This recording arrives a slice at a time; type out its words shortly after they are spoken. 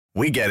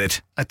We get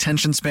it.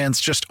 Attention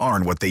spans just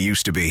aren't what they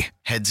used to be.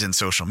 Heads in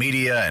social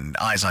media and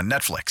eyes on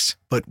Netflix.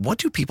 But what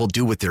do people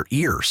do with their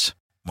ears?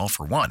 Well,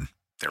 for one,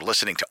 they're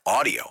listening to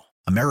audio.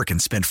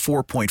 Americans spend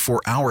 4.4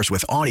 hours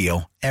with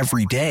audio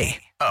every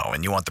day. Oh,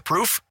 and you want the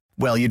proof?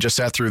 Well, you just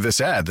sat through this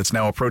ad that's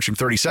now approaching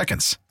 30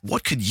 seconds.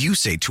 What could you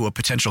say to a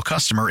potential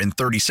customer in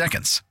 30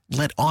 seconds?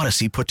 Let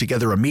Odyssey put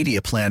together a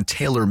media plan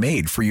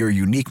tailor-made for your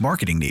unique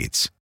marketing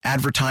needs.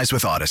 Advertise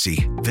with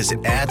Odyssey.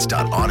 Visit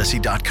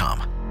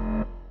ads.odyssey.com.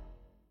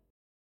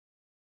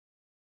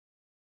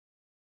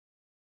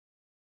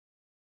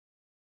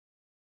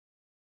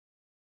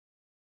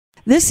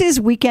 This is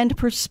Weekend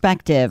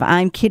Perspective.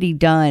 I'm Kitty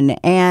Dunn,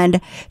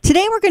 and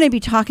today we're going to be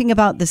talking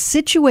about the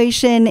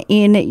situation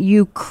in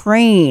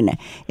Ukraine.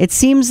 It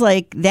seems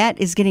like that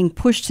is getting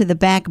pushed to the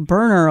back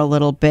burner a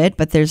little bit,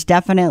 but there's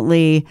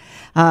definitely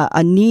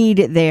a need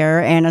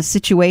there and a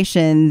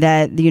situation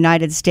that the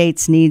United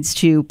States needs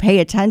to pay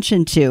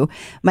attention to.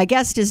 My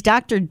guest is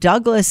Dr.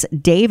 Douglas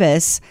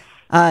Davis,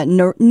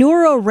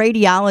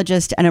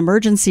 neuroradiologist and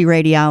emergency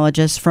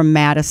radiologist from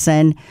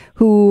Madison,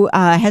 who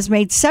has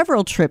made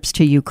several trips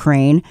to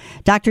Ukraine.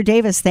 Dr.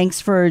 Davis, thanks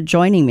for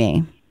joining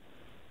me.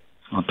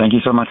 Well, thank you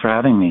so much for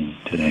having me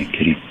today,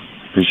 Kitty.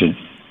 Appreciate it.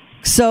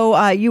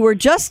 So you were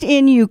just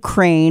in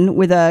Ukraine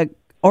with an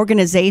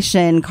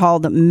organization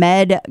called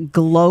Med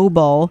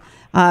Global.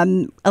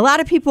 A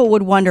lot of people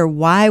would wonder,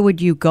 why would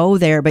you go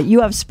there? But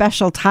you have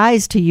special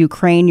ties to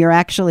Ukraine. You're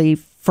actually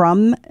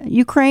from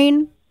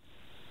Ukraine?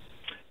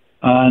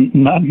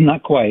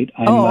 Not quite.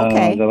 I'm,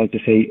 okay. As I like to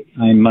say,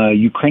 I'm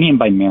Ukrainian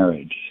by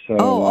marriage. So,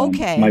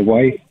 okay. My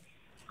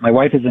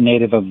wife is a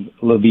native of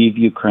Lviv,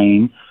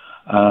 Ukraine.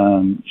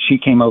 She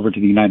came over to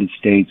the United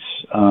States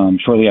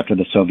shortly after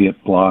the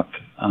Soviet bloc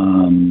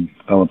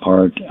fell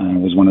apart.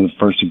 Was one of the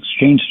first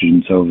exchange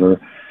students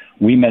over.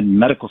 We met in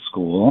medical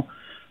school.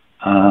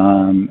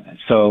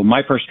 So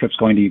my first trips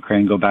going to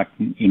Ukraine go back,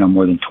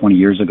 more than 20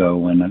 years ago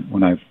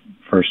when I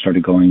first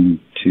started going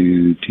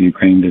to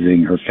Ukraine,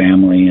 visiting her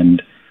family.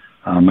 And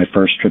my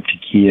first trip to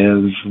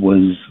Kiev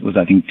was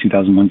I think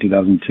 2001,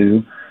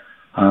 2002.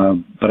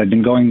 But I've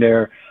been going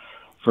there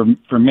for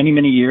many,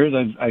 many years.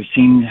 I've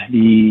seen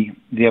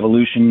the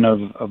evolution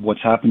of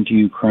what's happened to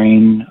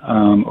Ukraine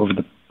over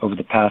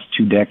the past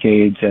 2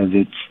 decades as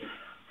it's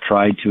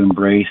tried to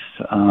embrace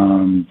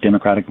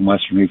democratic and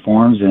Western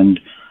reforms, and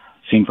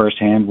seen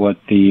firsthand what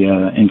the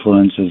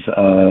influences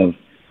of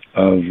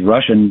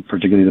Russian,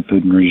 particularly the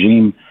Putin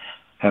regime,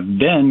 have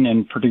been,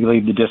 and particularly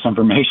the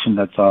disinformation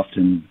that's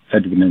often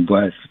fed to the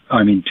Midwest,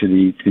 to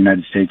the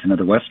United States and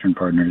other Western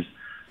partners.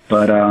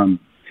 But,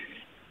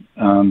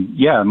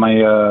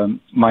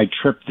 my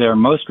trip there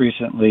most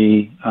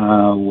recently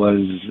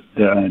was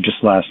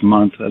just last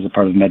month as a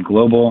part of Med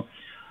Global.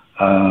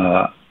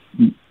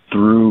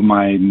 Through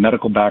my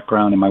medical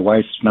background and my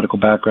wife's medical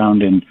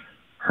background and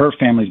her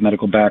family's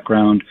medical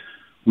background,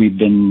 we've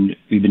been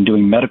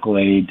doing medical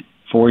aid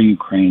for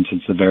Ukraine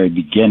since the very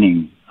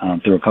beginning.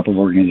 Through a couple of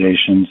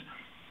organizations,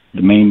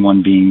 the main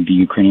one being the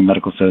Ukrainian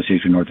Medical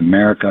Association of North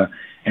America,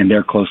 and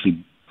they're closely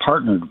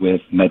partnered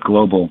with Med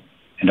Global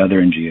and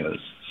other NGOs.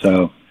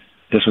 So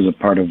this was a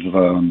part of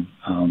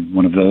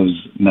one of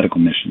those medical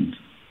missions.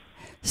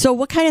 So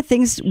what kind of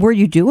things were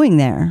you doing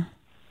there?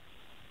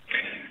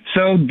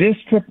 So this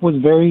trip was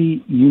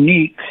very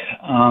unique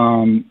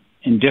and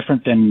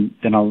different than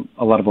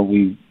a lot of what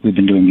we've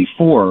been doing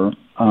before.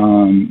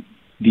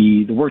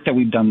 The work that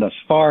we've done thus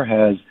far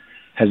has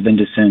been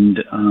to send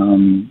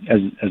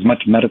as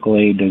much medical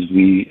aid as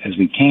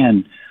we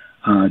can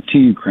to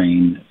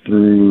Ukraine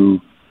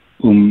through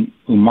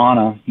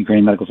UMANA,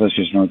 Ukrainian Medical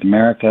Association of North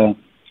America,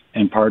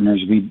 and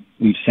partners.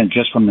 We've sent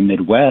just from the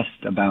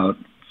Midwest about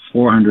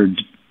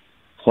 400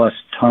 plus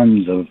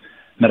tons of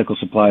medical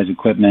supplies,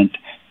 equipment,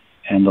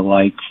 and the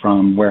like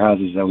from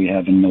warehouses that we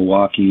have in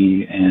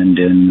Milwaukee and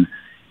in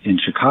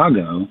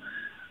Chicago.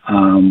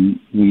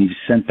 We've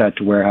sent that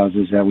to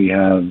warehouses that we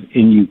have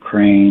in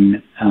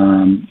Ukraine,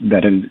 and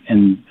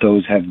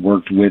those have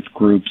worked with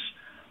groups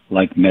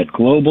like Med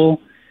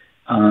Global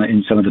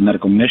in some of the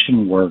medical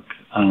mission work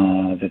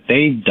that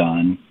they've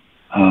done.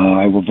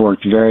 I've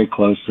worked very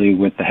closely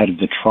with the head of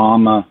the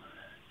trauma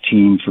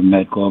team for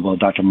Med Global,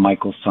 Dr.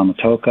 Michael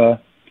Samatoka,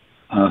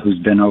 who's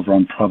been over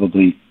on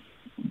probably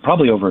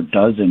over a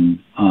dozen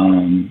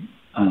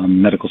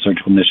medical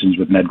surgical missions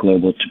with Med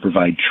Global to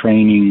provide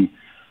training,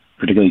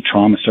 particularly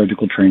trauma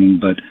surgical training,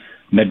 but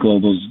Med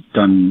Global's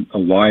done a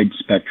wide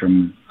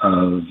spectrum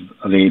of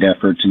aid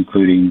efforts,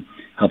 including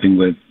helping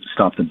with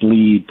Stop the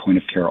Bleed,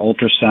 point-of-care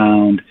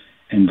ultrasound,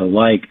 and the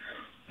like.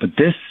 But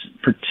this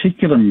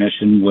particular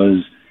mission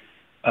was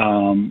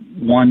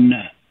one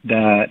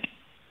that,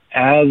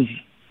 as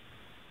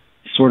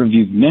sort of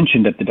you've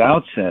mentioned at the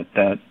outset,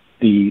 that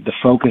the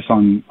focus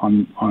on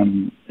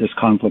this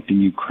conflict in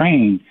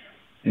Ukraine,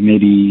 it may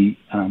be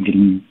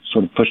getting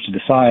sort of pushed to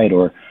the side,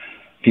 or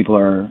people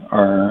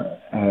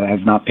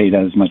have not paid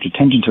as much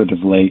attention to it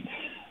of late.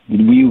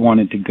 We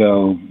wanted to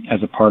go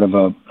as a part of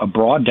a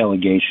broad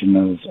delegation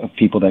of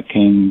people that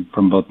came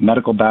from both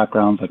medical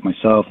backgrounds, like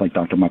myself, like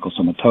Dr. Michael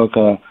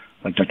Somatoka,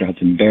 like Dr.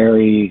 Hudson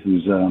Berry, who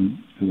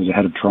was the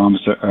head of trauma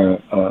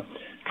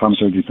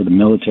surgery for the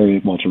military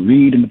at Walter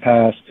Reed in the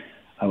past.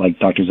 I like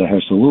Dr.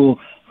 Zahir Salul,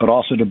 but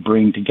also to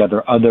bring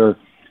together other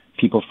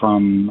people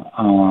from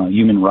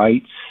human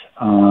rights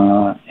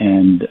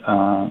and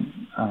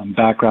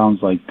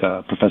backgrounds like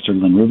Professor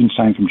Lynn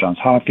Rubenstein from Johns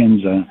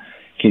Hopkins,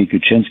 Katie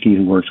Kuczynski,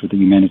 who works with a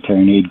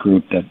humanitarian aid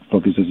group that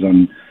focuses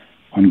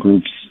on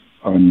groups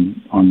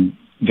on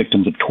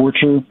victims of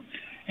torture,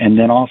 and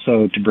then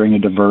also to bring a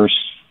diverse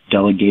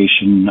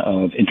delegation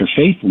of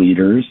interfaith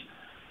leaders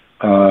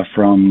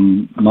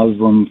from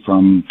Muslim,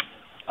 from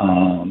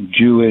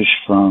Jewish,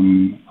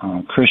 from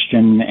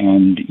Christian,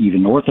 and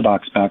even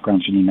Orthodox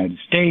backgrounds from the United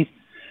States,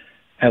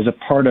 as a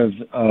part of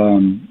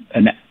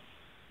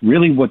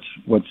really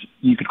what's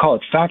you could call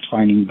it fact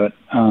finding, but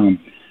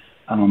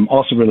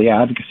also really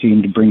advocacy,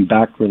 and to bring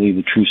back really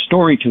the true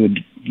story to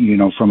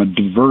from a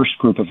diverse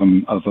group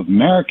of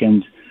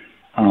Americans,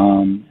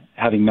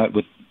 having met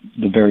with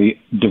the very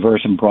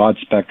diverse and broad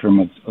spectrum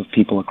of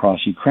people across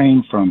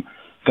Ukraine, from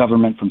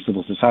government, from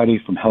civil society,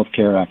 from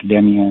healthcare,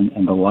 academia,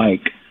 and the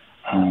like,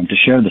 to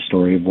share the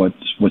story of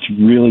what's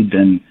really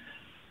been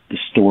the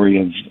story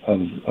of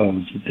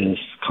this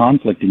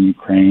conflict in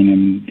Ukraine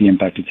and the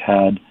impact it's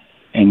had,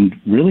 and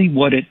really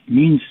what it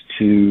means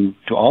to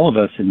all of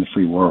us in the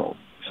free world.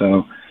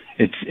 So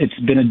it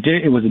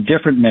was a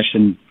different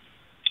mission,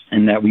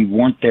 in that we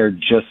weren't there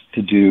just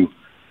to do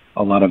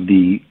a lot of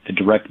the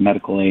direct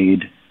medical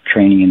aid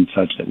training and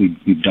such that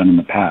we've done in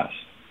the past.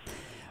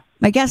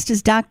 My guest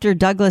is Dr.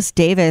 Douglas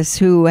Davis,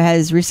 who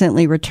has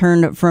recently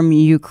returned from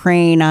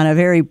Ukraine on a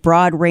very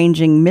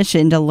broad-ranging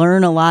mission to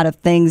learn a lot of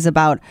things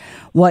about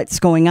what's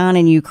going on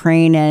in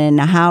Ukraine and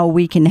how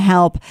we can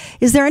help.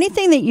 Is there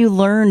anything that you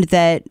learned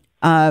that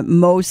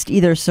most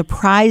either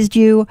surprised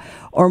you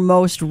or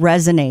most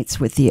resonates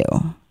with you?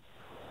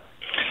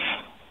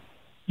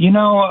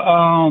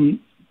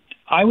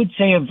 I would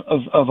say of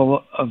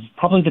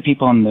probably the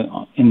people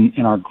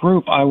in our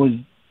group, I was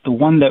the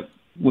one that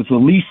was the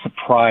least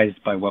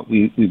surprised by what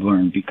we've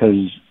learned,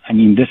 because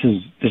this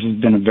has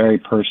been a very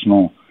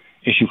personal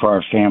issue for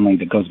our family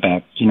that goes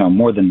back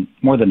more than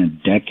a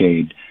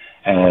decade,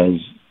 as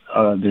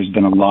there's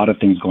been a lot of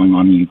things going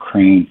on in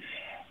Ukraine.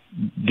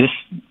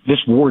 This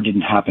war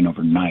didn't happen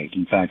overnight.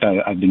 In fact,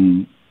 I've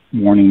been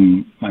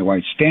warning my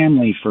wife's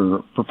family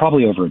for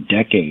probably over a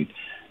decade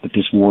that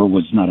this war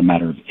was not a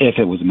matter of if,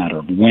 it was a matter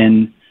of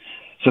when.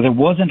 So there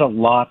wasn't a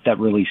lot that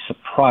really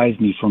surprised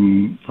me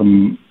from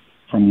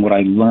what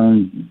I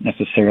learned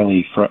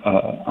necessarily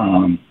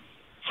from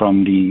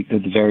the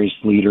various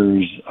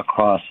leaders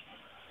across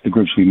the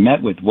groups we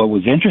met with. What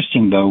was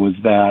interesting, though, was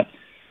that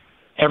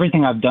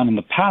everything I've done in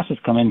the past has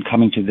coming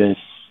to this,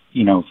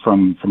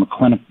 from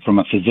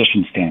a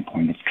physician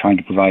standpoint. It's trying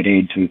to provide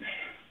aid to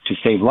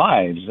save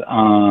lives.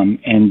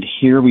 And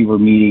here we were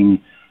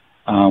meeting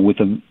with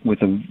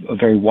a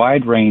very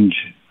wide range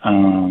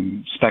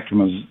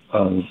spectrum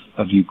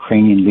of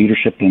Ukrainian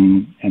leadership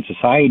and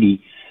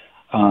society,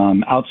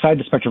 outside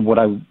the spectrum of what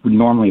I would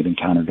normally have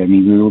encountered.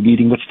 We were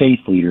meeting with faith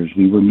leaders.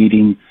 We were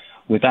meeting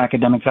with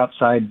academics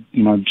outside,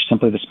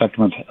 simply the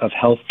spectrum of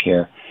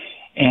healthcare.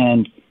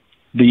 And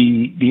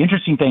the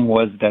interesting thing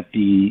was that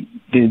the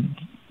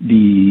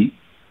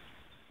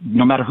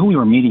no matter who we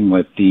were meeting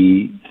with,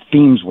 the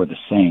themes were the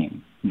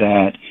same.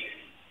 That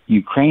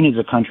Ukraine is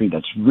a country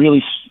that's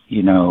really,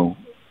 in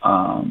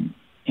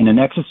an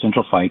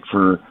existential fight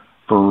for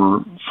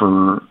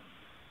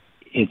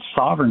its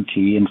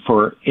sovereignty and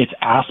for its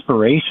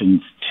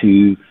aspirations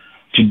to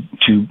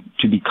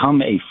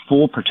become a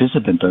full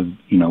participant of,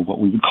 what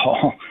we would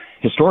call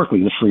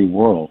historically the free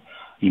world,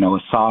 a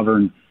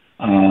sovereign,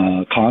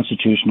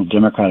 constitutional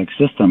democratic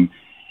system.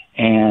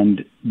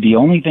 And the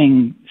only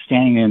thing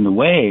standing in the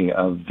way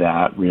of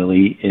that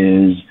really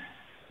is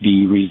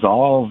the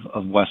resolve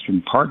of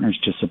Western partners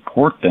to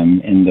support them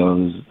in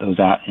those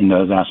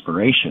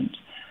aspirations.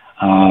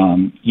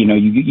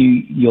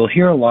 You'll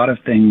hear a lot of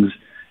things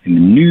in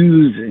the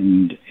news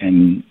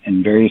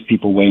and various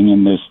people weighing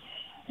in this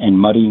and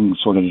muddying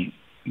sort of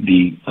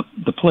the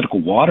political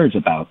waters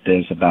about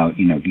this, about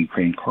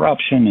Ukraine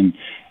corruption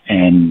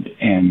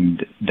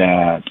and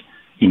that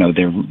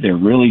they're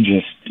really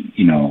just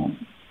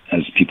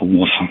as people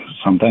will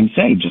sometimes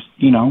say, just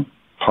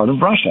part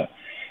of Russia.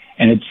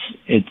 And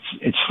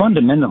it's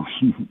fundamentally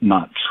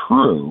not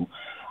true,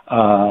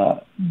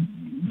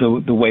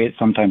 the way it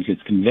sometimes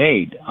gets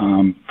conveyed.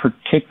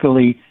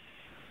 Particularly,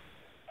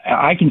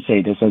 I can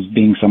say this as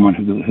being someone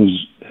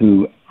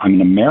who I'm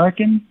an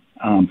American,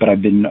 but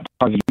I've been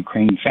part of the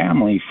Ukrainian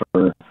family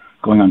for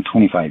going on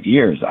 25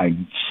 years. I've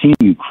seen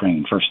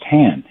Ukraine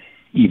firsthand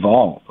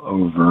evolve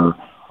over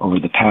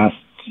the past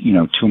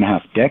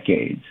 2.5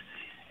 decades,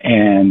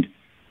 and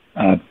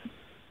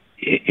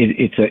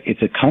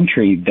it's a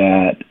country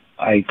that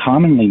I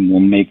commonly will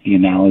make the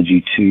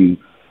analogy to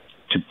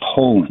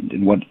Poland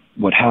and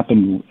what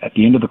happened at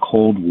the end of the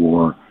Cold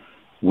War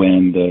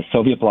when the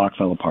Soviet bloc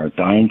fell apart,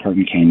 the Iron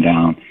Curtain came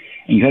down,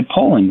 and you had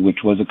Poland,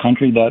 which was a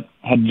country that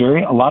had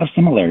a lot of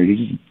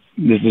similarities.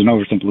 This is an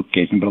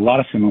oversimplification, but a lot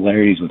of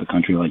similarities with a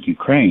country like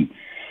Ukraine.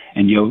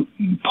 And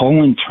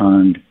Poland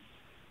turned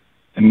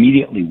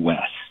immediately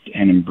west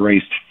and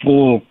embraced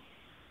full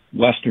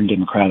Western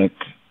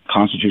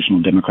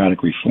constitutional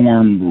democratic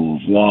reform, rule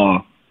of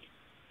law,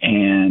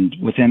 and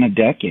within a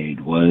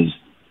decade was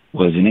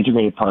an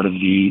integrated part of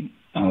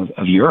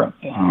Europe,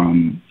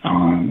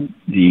 the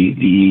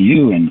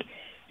EU, and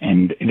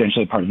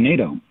eventually part of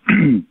NATO.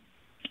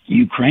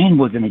 Ukraine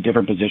was in a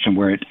different position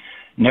where it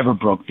never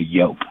broke the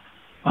yoke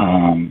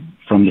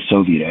from the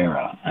Soviet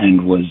era,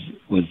 and was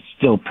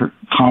still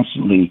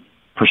constantly,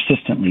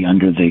 persistently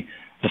under the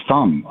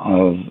thumb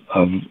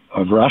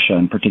of Russia,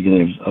 and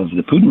particularly of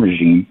the Putin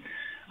regime.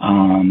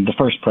 The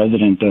first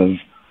president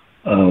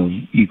of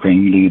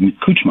Ukraine, Leonid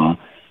Kuchma,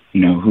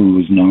 who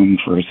was known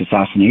for his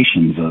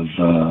assassinations of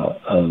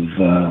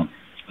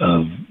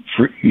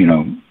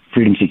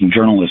freedom-seeking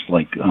journalists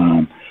like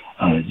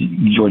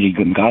Georgy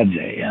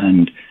Gungadze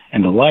and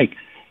the like.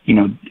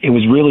 It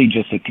was really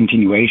just a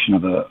continuation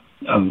of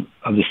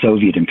the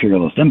Soviet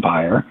imperialist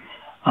empire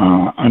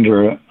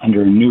under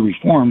a new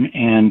reform,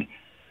 and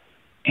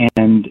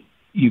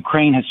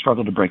Ukraine has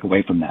struggled to break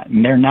away from that.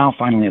 And they're now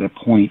finally at a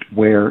point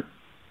where,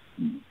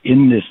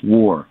 in this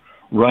war,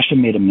 Russia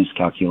made a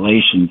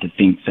miscalculation to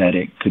think that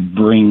it could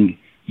bring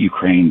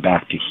Ukraine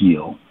back to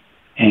heel.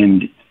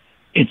 And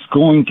it's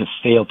going to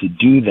fail to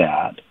do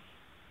that.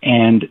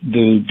 And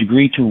the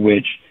degree to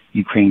which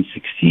Ukraine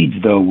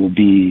succeeds, though, will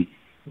be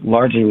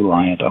largely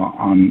reliant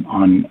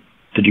on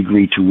the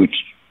degree to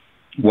which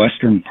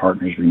Western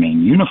partners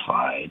remain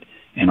unified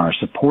and are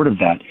supportive of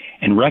that,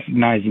 and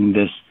recognizing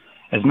this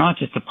as not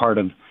just a part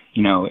of,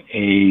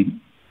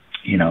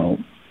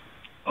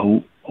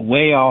 a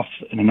way off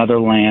in another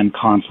land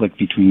conflict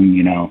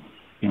between,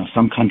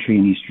 some country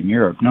in Eastern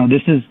Europe. No,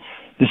 this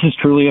is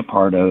truly a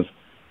part of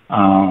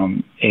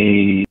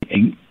a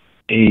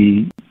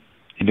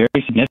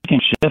very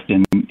significant shift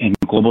in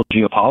global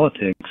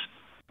geopolitics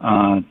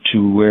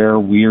to where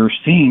we're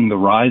seeing the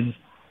rise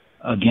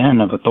again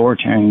of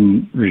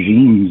authoritarian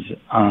regimes,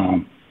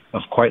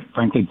 of quite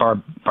frankly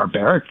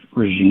barbaric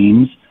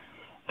regimes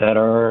that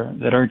are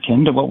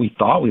akin to what we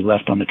thought we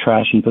left on the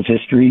trash heap of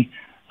history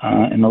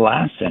in the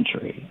last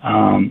century.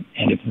 And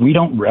if we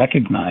don't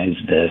recognize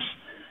this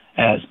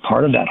as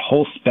part of that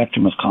whole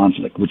spectrum of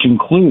conflict, which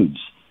includes,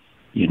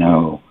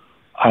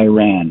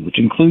 Iran, which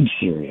includes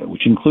Syria,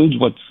 which includes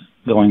what's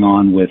going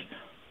on with,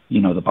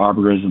 the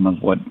barbarism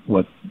of what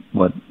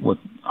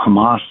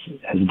Hamas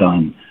has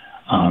done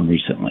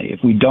recently.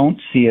 If we don't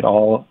see it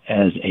all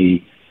as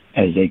a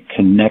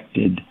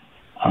connected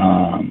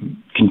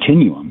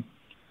continuum,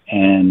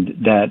 and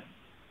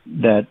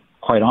that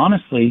quite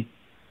honestly,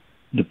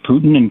 the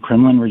Putin and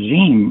Kremlin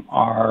regime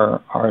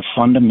are a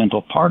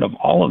fundamental part of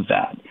all of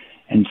that.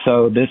 And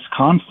so this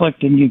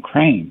conflict in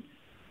Ukraine,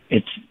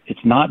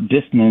 it's not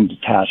distant and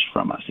detached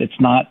from us. It's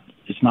not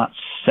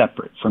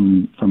separate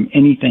from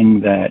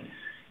anything that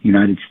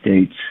United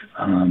States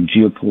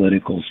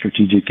geopolitical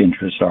strategic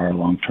interests are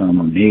long term,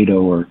 or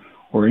NATO,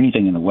 or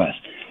anything in the West.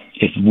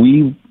 If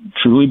we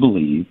truly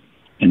believe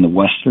in the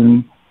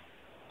Western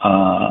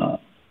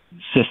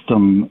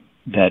system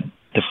that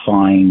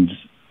defines,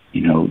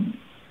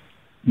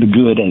 the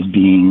good as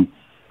being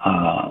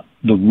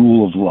the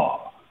rule of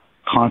law,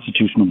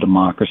 constitutional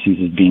democracies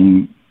as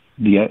being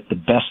the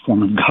best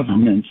form of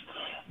governance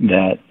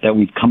that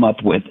we've come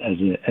up with as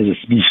a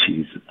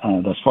species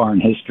thus far in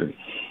history.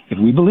 If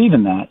we believe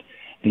in that,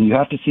 then you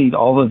have to see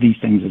all of these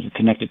things as a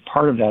connected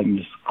part of that, in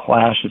this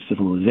clash of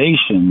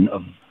civilization,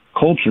 of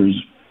cultures,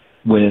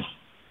 with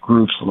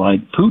groups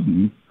like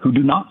Putin who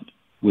do not,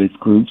 with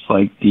groups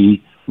like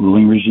the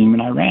ruling regime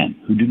in Iran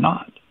who do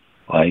not,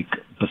 like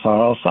Bashar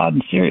al-Assad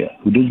in Syria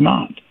who does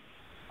not.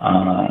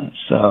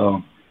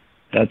 So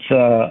that's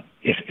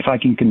if I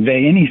can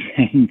convey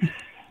anything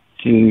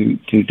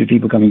to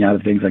people coming out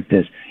of things like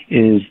this,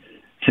 is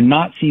to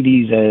not see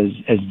these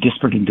as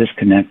disparate and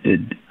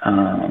disconnected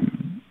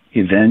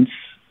events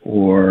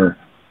or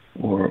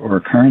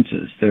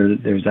occurrences.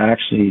 There's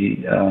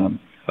actually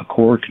a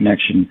core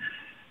connection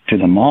to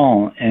them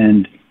all,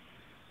 and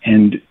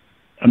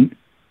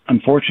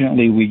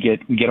unfortunately we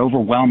get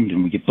overwhelmed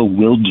and we get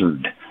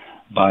bewildered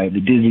by the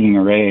dizzying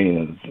array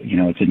of,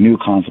 it's a new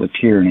conflict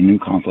here and a new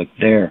conflict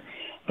there.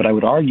 But I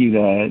would argue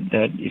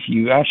that if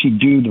you actually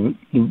do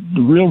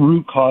the real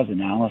root cause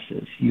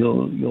analysis,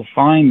 you'll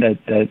find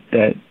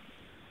that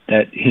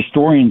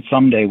historians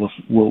someday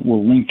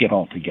will link it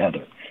all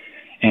together.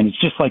 And it's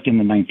just like in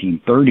the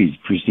 1930s,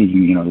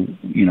 preceding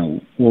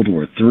World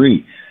War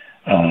III,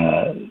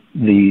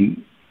 the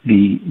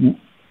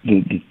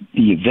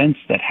events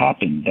that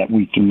happened that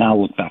we can now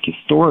look back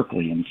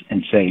historically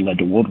and say led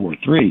to World War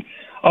III.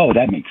 Oh,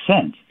 that makes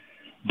sense.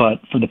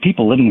 But for the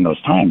people living in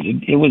those times,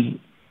 it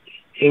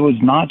was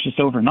not just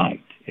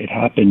overnight. It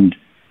happened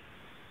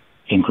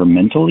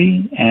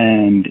incrementally,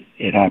 and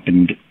it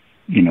happened,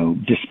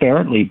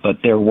 disparately.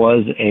 But there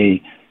was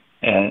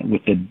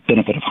with the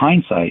benefit of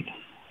hindsight,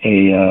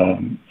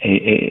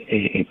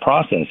 a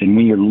process. And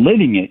when you're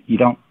living it, you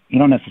don't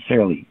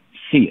necessarily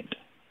see it.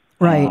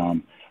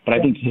 Right. But I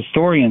think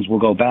historians will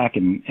go back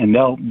and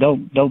they'll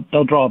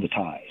draw the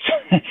ties.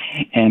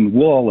 and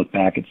we'll all look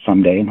back at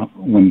someday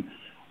and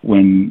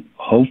when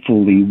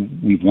hopefully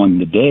we've won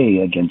the day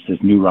against this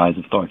new rise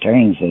of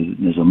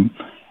authoritarianism,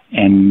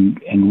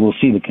 and we'll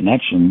see the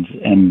connections.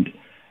 And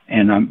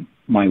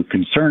my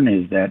concern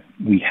is that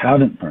we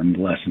haven't learned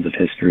the lessons of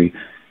history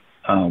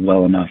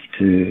well enough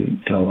to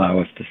allow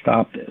us to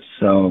stop this.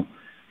 So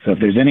if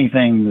there's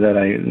anything that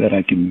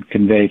I can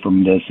convey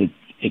from this,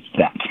 it's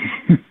that.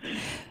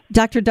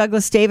 Dr.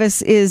 Douglas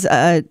Davis is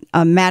a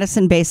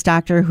Madison-based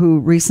doctor who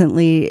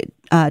recently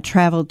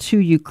traveled to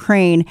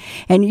Ukraine,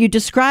 and you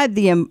described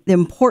the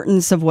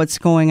importance of what's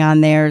going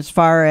on there as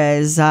far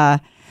as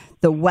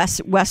the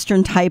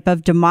Western type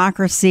of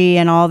democracy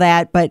and all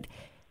that. But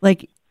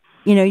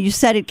you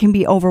said it can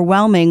be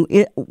overwhelming.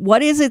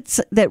 What is it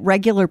that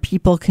regular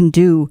people can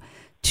do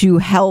to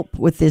help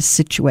with this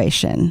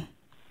situation?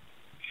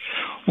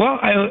 Well,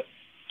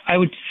 I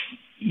would,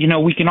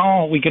 we can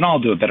all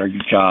do a better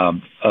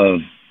job of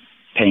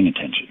paying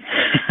attention.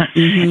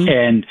 Mm-hmm.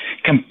 And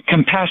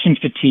compassion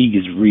fatigue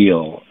is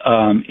real.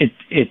 I've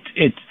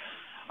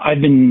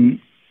been,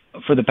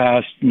 for the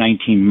past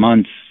 19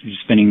 months,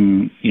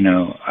 spending,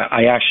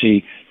 I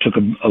actually took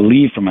a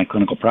leave from my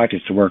clinical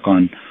practice to work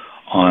on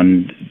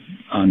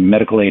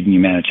medical aid and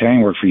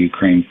humanitarian work for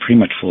Ukraine pretty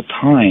much full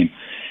time.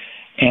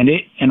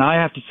 And I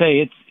have to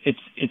say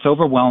it's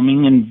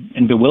overwhelming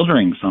and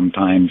bewildering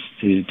sometimes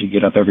to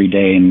get up every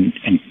day and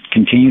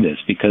continue this,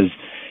 because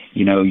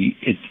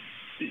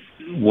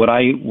what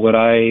I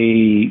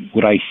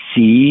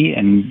see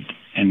and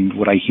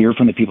what I hear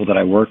from the people that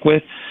I work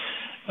with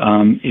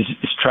is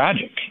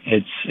tragic.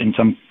 It's in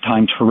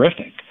sometimes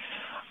horrific,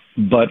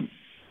 but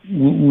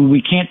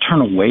we can't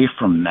turn away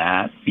from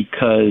that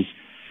because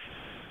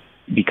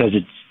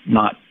it's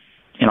not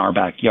in our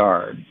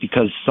backyard,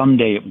 because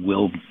someday it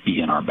will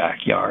be in our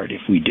backyard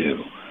if we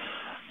do.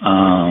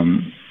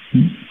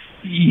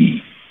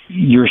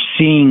 You're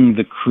seeing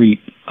the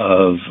creep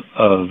of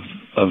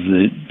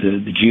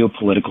the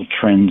geopolitical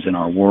trends in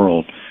our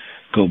world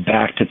go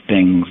back to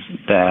things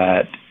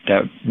that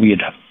we had,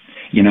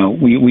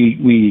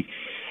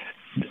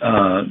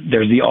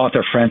 there's the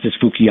author Francis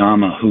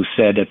Fukuyama who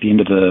said at the end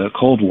of the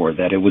Cold War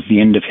that it was the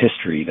end of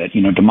history, that,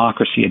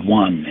 democracy had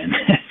won.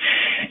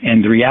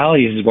 And the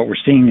reality is what we're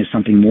seeing is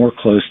something more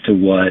close to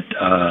what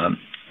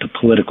the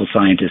political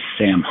scientist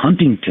Sam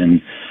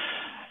Huntington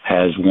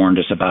has warned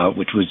us about,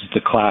 which was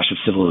the clash of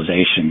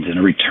civilizations and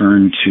a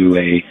return to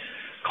a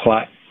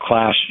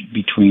clash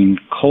between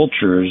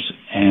cultures.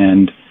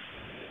 And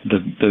the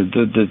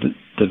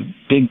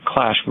big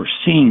clash we're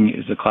seeing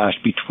is the clash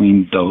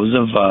between those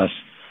of us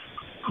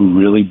who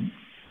really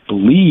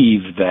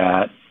believe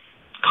that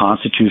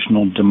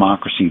constitutional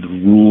democracy, the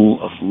rule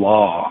of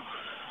law,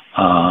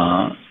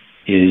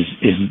 is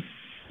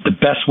the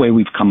best way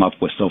we've come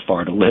up with so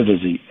far to live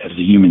as a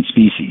human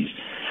species,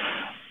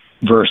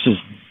 versus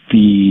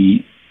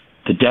the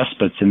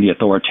despots and the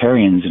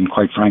authoritarians, and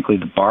quite frankly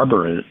the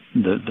barbars,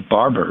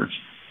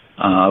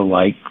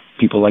 like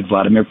people like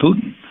Vladimir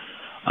Putin,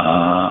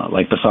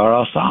 like Bashar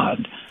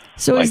al-Assad.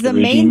 So is the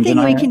main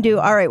thing we can do,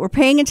 all right, we're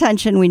paying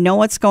attention, we know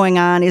what's going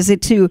on, is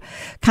it to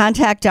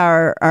contact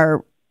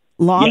our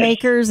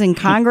lawmakers in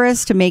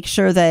Congress to make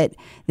sure that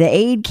the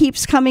aid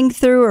keeps coming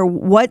through, or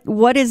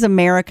what is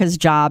America's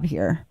job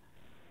here?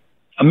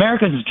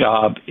 America's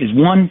job is,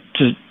 one,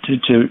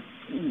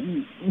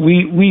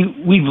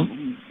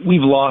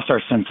 we've lost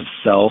our sense of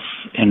self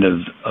and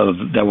of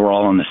that we're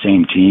all on the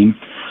same team.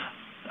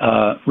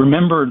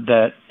 Remember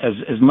that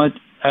as much,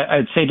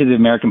 I'd say to the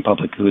American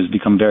public, who has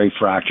become very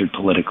fractured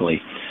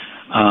politically,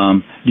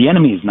 the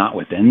enemy is not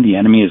within, the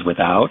enemy is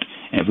without.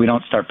 And if we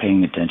don't start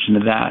paying attention to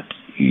that,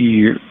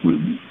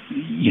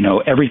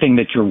 everything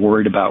that you're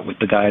worried about with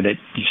the guy that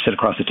you sit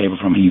across the table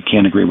from who you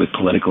can't agree with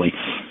politically,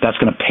 that's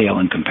going to pale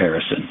in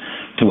comparison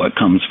to what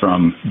comes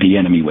from the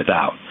enemy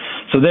without.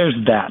 So there's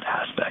that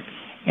aspect.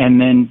 And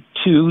then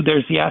two,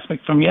 there's the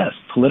aspect from,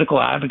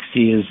 political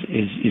advocacy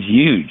is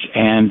huge.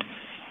 And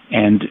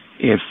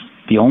if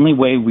the only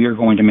way we are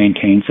going to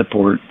maintain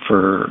support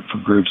for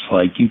groups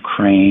like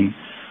Ukraine,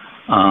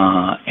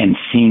 and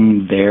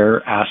seeing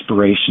their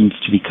aspirations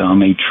to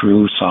become a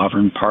true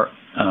sovereign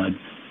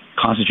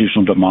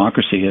constitutional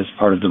democracy as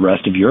part of the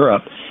rest of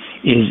Europe,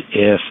 is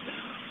if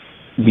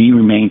we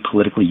remain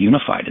politically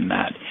unified in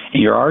that.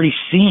 And you're already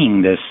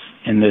seeing this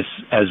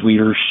as we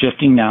are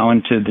shifting now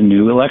into the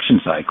new election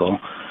cycle,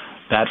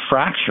 that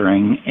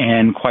fracturing,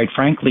 and quite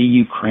frankly,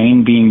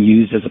 Ukraine being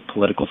used as a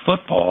political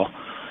football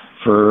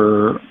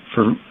for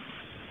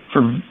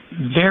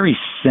very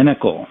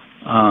cynical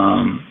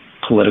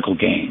political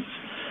gains.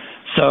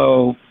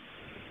 So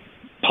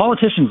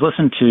politicians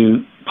listen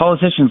to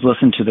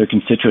their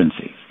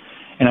constituencies,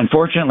 and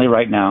unfortunately,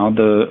 right now,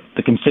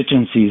 the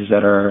constituencies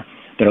that are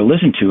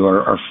listened to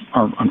are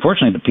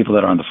unfortunately the people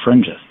that are on the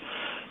fringes.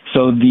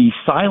 So the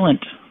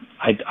silent,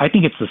 I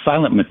think it's the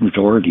silent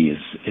majority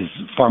is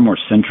far more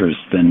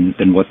centrist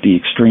than what the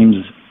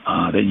extremes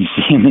that you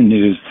see in the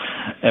news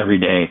every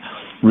day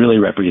really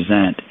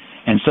represent.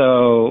 And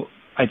so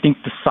I think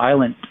the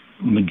silent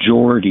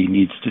majority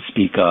needs to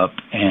speak up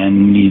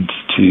and needs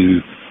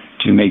to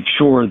to make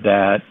sure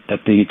that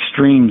the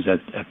extremes at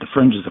the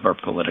fringes of our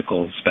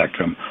political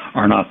spectrum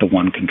are not the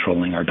one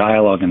controlling our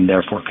dialogue and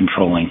therefore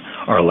controlling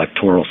our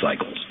electoral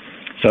cycles.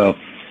 So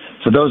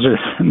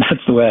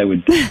that's the way I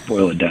would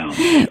boil it down.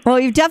 Well,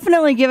 you've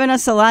definitely given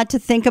us a lot to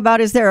think about.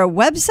 Is there a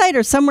website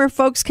or somewhere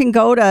folks can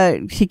go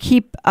to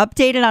keep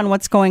updated on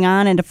what's going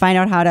on and to find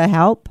out how to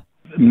help?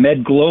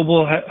 Med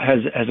Global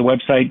has a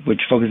website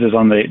which focuses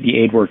on the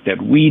aid work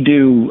that we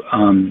do.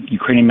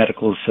 Ukrainian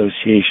Medical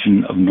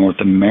Association of North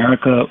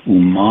America,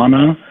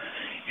 UMANA,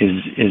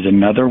 is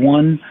another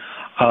one.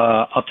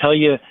 I'll tell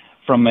you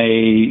from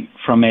a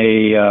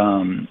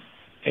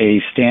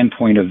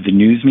standpoint of the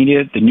news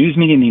media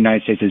in the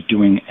United States is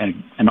doing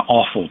an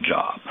awful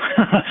job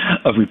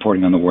of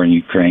reporting on the war in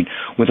Ukraine,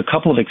 with a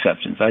couple of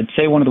exceptions. I'd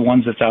say one of the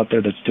ones that's out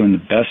there that's doing the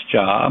best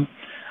job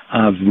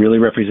of really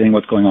representing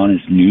what's going on is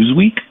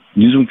Newsweek.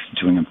 Newsweek's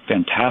doing a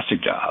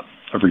fantastic job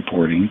of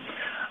reporting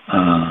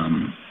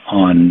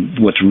on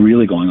what's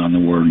really going on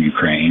in the war in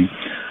Ukraine.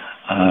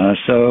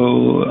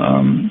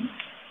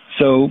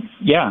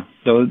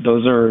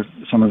 Those are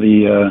some of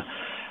the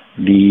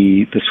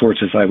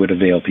sources I would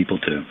avail people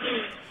to.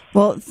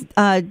 Well,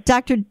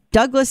 Dr.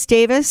 Douglas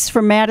Davis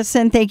from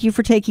Madison, thank you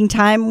for taking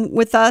time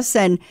with us,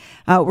 and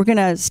we're going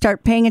to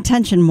start paying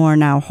attention more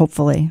now,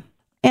 hopefully.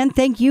 And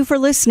thank you for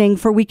listening.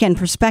 For Weekend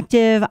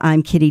Perspective,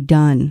 I'm Kitty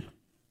Dunn.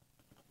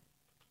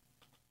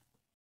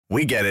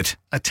 We get it.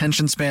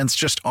 Attention spans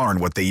just aren't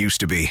what they used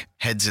to be.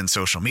 Heads in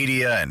social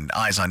media and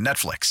eyes on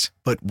Netflix.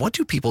 But what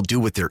do people do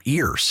with their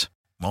ears?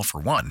 Well, for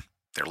one,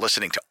 they're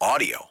listening to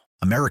audio.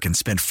 Americans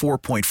spend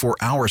 4.4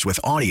 hours with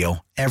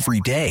audio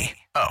every day.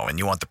 Oh, and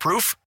you want the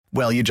proof?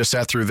 Well, you just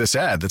sat through this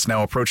ad that's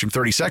now approaching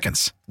 30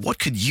 seconds. What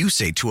could you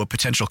say to a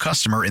potential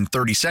customer in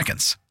 30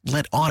 seconds?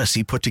 Let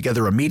Odyssey put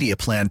together a media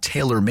plan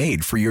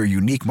tailor-made for your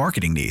unique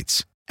marketing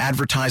needs.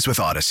 Advertise with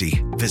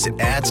Odyssey. Visit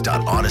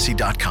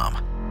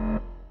ads.odyssey.com.